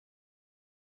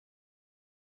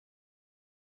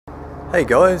Hey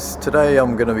guys, today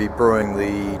I'm going to be brewing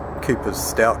the Coopers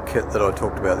Stout kit that I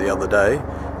talked about the other day.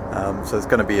 So it's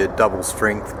going to be a double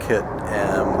strength kit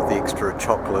with the extra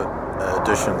chocolate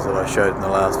additions that I showed in the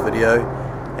last video,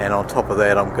 and on top of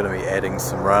that I'm going to be adding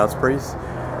some raspberries.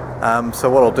 So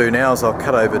what I'll do now is I'll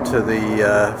cut over to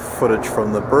the footage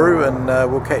from the brew, and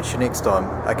we'll catch you next time.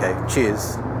 Okay,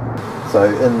 cheers.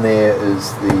 So in there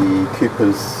is the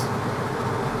Coopers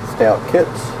Stout kit.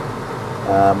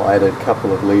 I added a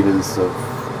couple of litres of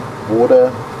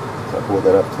water, so I brought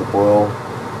that up to the boil,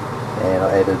 and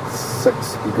I added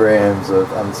 60 grams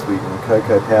of unsweetened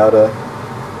cocoa powder.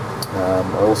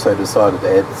 I also decided to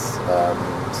add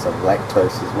some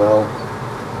lactose as well,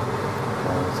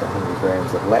 so 100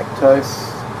 grams of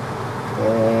lactose,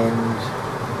 and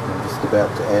I'm just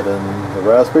about to add in the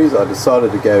raspberries. I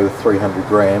decided to go with 300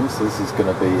 grams, so this is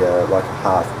going to be like a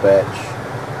half batch.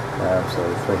 So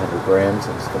 300 grams,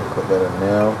 I'm just going to put that in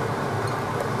now.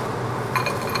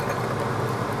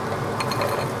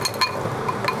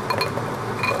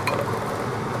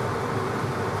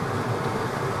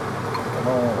 Come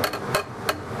on.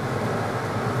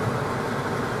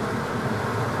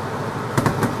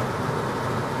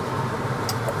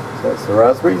 So that's the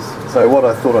raspberries. So what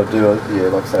I thought I'd do,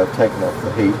 like I say, I've taken off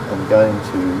the heat. I'm going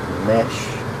to mash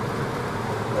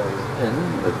those in,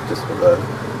 just with a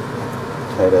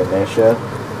potato masher.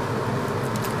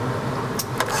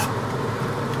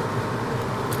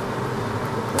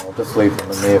 I'll just leave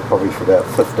them in there probably for about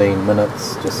 15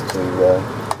 minutes just to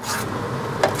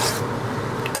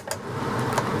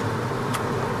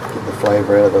get the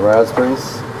flavour out of the raspberries.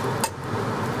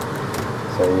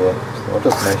 So yeah, so I'll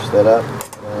just mash that up,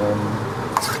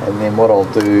 and then what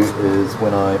I'll do is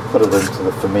when I put it into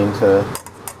the fermenter,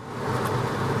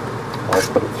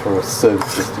 I'll put it through a sieve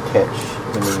just to catch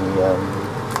any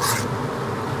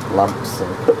lumps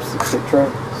and pips,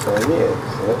 etc. So yeah,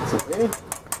 so that's it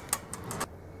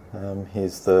there.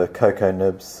 Here's the cocoa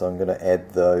nibs. I'm going to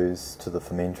add those to the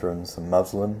fermenter and some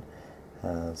muslin.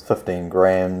 It's 15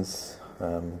 grams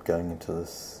going into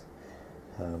this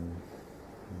 9.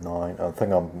 I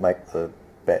think I'll make the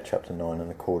batch up to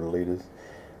 9¼ litres.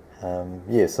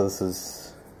 Yeah, so this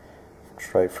is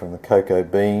straight from the cocoa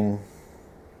bean,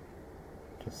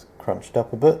 just crunched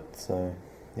up a bit. So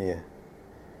yeah,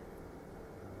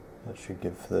 that should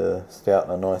give the stout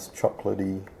a nice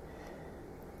chocolatey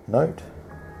note.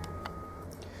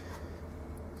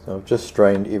 So I've just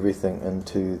strained everything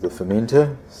into the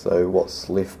fermenter, so what's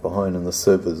left behind in the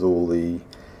sieve is all the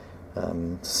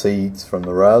seeds from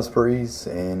the raspberries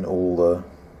and all the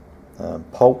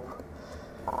pulp.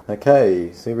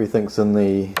 Okay, so everything's in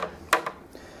the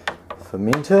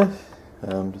fermenter.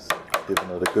 Just giving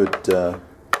it a good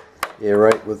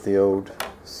aerate with the old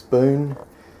spoon.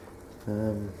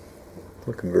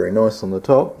 Looking very nice on the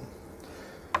top.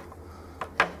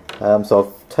 So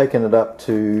I've taken it up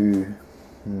to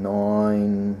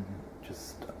 9,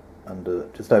 just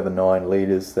over 9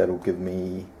 litres. That'll give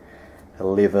me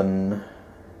 11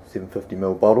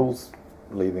 750ml bottles,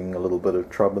 leaving a little bit of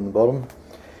trub in the bottom.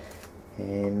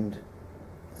 And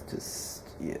just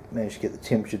managed to get the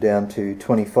temperature down to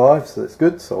 25, so that's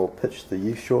good. So I'll pitch the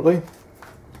yeast shortly.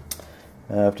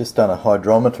 I've just done a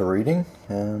hydrometer reading.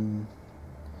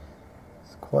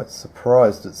 Quite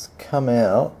surprised it's come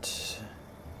out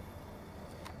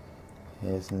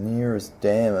as near as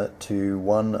damn it to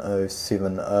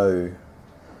 1070.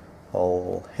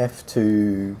 I'll have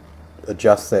to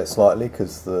adjust that slightly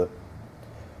because the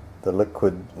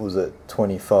liquid was at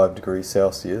 25 degrees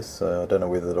Celsius, so I don't know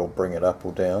whether it'll bring it up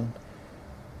or down.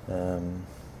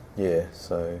 Yeah,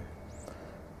 so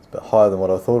it's a bit higher than what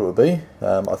I thought it would be.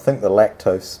 I think the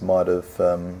lactose might have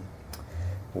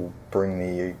will bring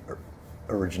the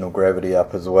original gravity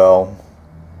up as well,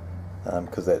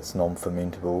 because that's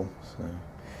non-fermentable. So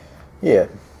yeah,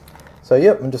 so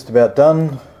yep, I'm just about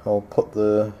done. I'll put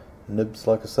the nibs,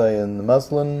 like I say, in the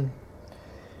muslin,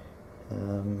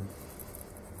 and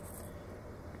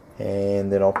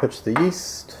then I'll pitch the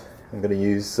yeast. I'm going to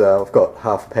use, I've got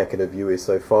half a packet of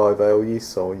US-05 ale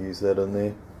yeast, so I'll use that in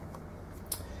there,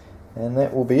 and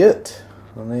that will be it.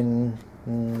 And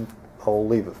then I'll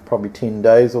leave it for probably 10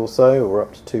 days or so, or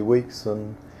up to 2 weeks,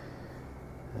 and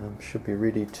should be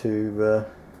ready to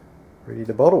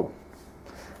bottle.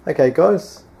 Okay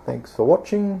guys, thanks for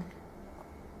watching.